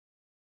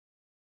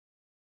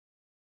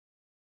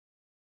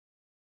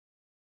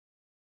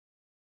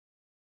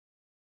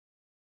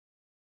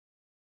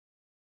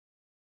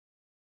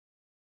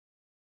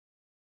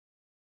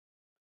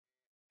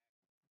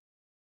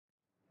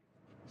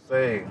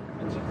Say,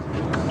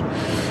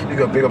 you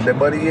gonna pick up that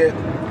money yet?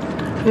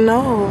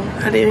 No,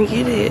 I didn't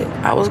get it.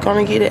 I was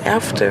gonna get it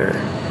after.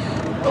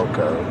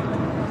 Okay.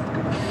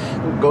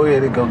 Go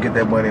ahead and go get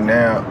that money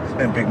now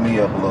and pick me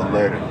up a little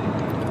later.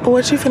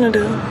 What you finna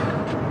do?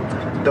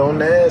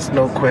 Don't ask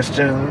no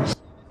questions.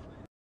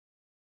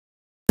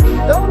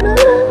 Don't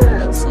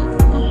ask.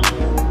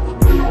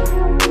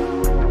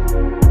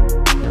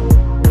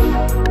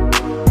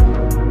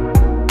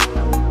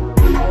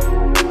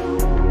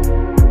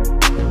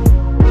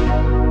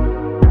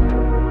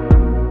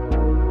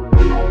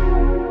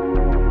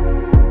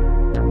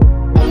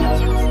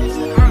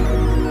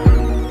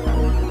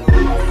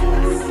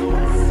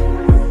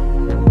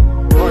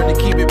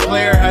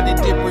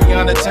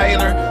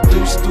 Taylor,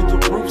 deuce through the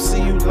roof,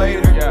 see you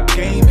later.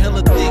 Game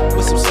hella thick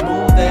with some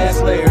smooth ass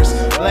layers.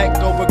 Black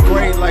over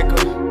gray like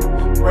a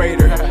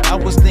Raider. I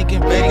was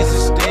thinking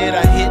Vegas instead,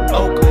 I hit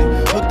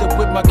Oakland. Hooked up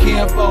with my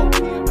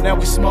kinfolk, now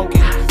we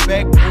smoking.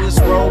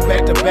 Backwoods roll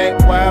back to back,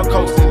 wild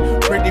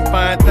coasting. Pretty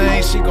fine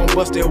thing, she gon'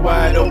 bust it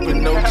wide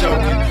open, no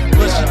joking.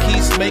 But she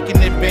keeps making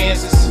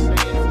advances.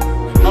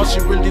 All she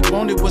really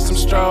wanted was some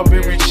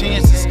strawberry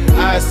chances.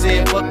 I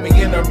said fuck me,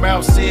 in her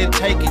mouth said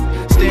take it.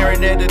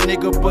 Staring at a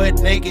nigga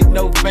butt naked,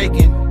 no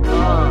faking.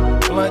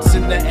 Blunts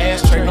in the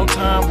ashtray, no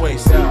time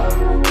waste.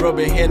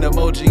 Rubbing hand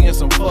emoji and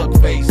some fuck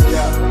face.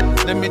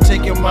 Let me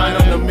take your mind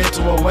on a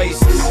mental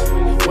oasis.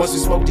 Once we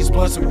smoke these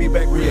blunts, we'll be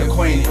back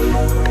reacquainted.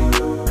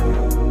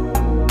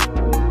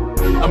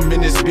 I'm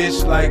in this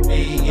bitch like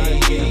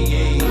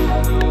ayy.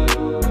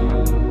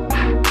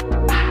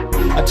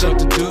 I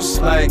jumped the deuce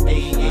like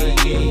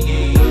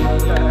ayy.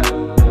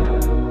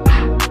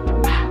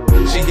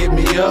 She hit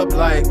me up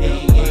like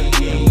ayy.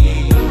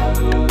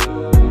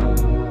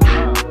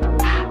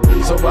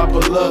 So I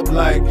pull up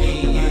like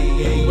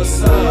ayy.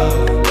 What's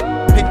up?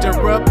 Picked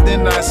her up,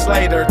 then I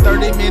slayed her.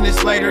 30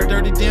 minutes later,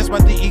 dirty dance by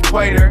the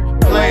equator.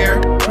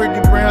 Player, pretty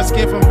brown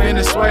skin from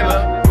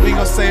Venezuela. We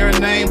gon' say her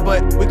name,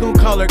 but we gon'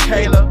 call her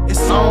Kayla.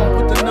 It's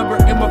on, put the number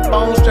in my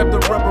phone, strap the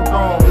rubber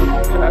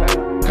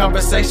bone.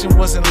 Conversation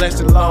wasn't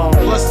lasting long.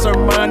 Plus her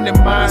mind and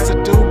mine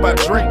seduced by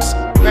drinks.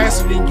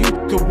 Faster than you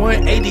could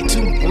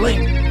 182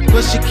 blink.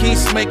 Plus she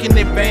keeps making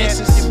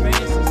advances.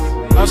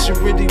 All she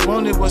really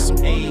wanted was some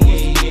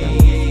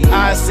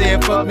I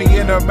said fuck me,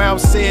 in her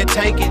mouth said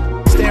take it.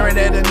 Staring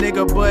at a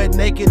nigga butt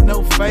naked,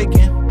 no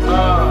faking.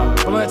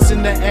 Blunts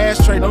in the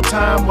ashtray, no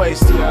time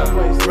wasted.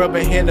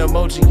 Rubbing hand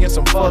emoji and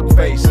some fuck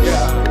faces.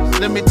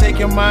 Let me take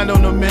your mind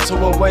on a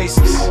mental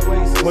oasis.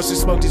 Once we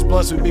smoke these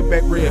blunts, we'll be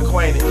back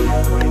reacquainted.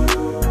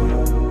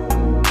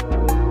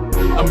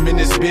 I'm in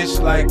this bitch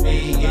like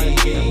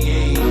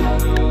ayy.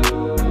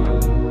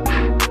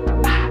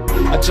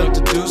 I jumped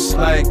the deuce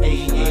like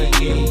ayy.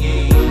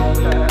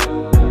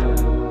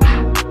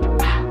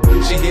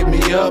 She hit me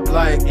up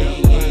like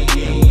ayy.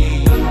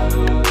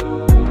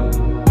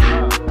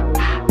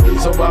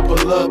 So I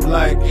pull up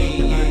like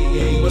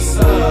ayy. What's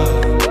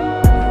up?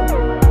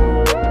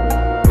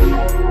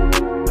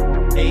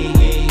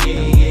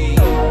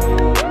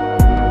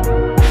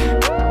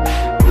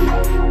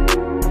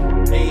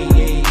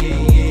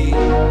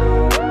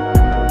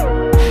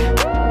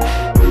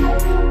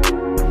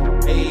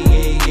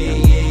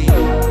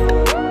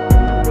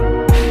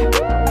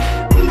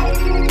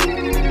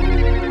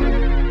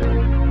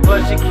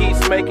 But she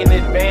keeps making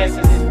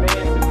advances.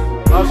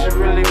 All she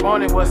really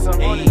wanted was some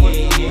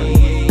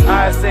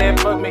I said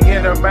fuck me,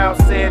 in her mouth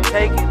said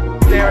take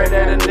it. Staring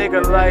at a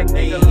nigga like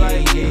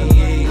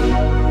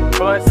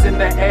blunts in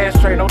the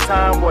ashtray, no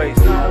time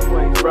waste.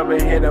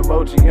 Rubbing head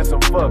emoji and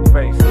some fuck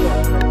face.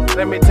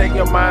 Let me take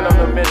your mind on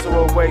the mental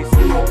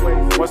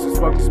oasis. Once we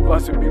smoke these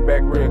blunts, we'll be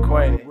back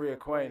reacquainted.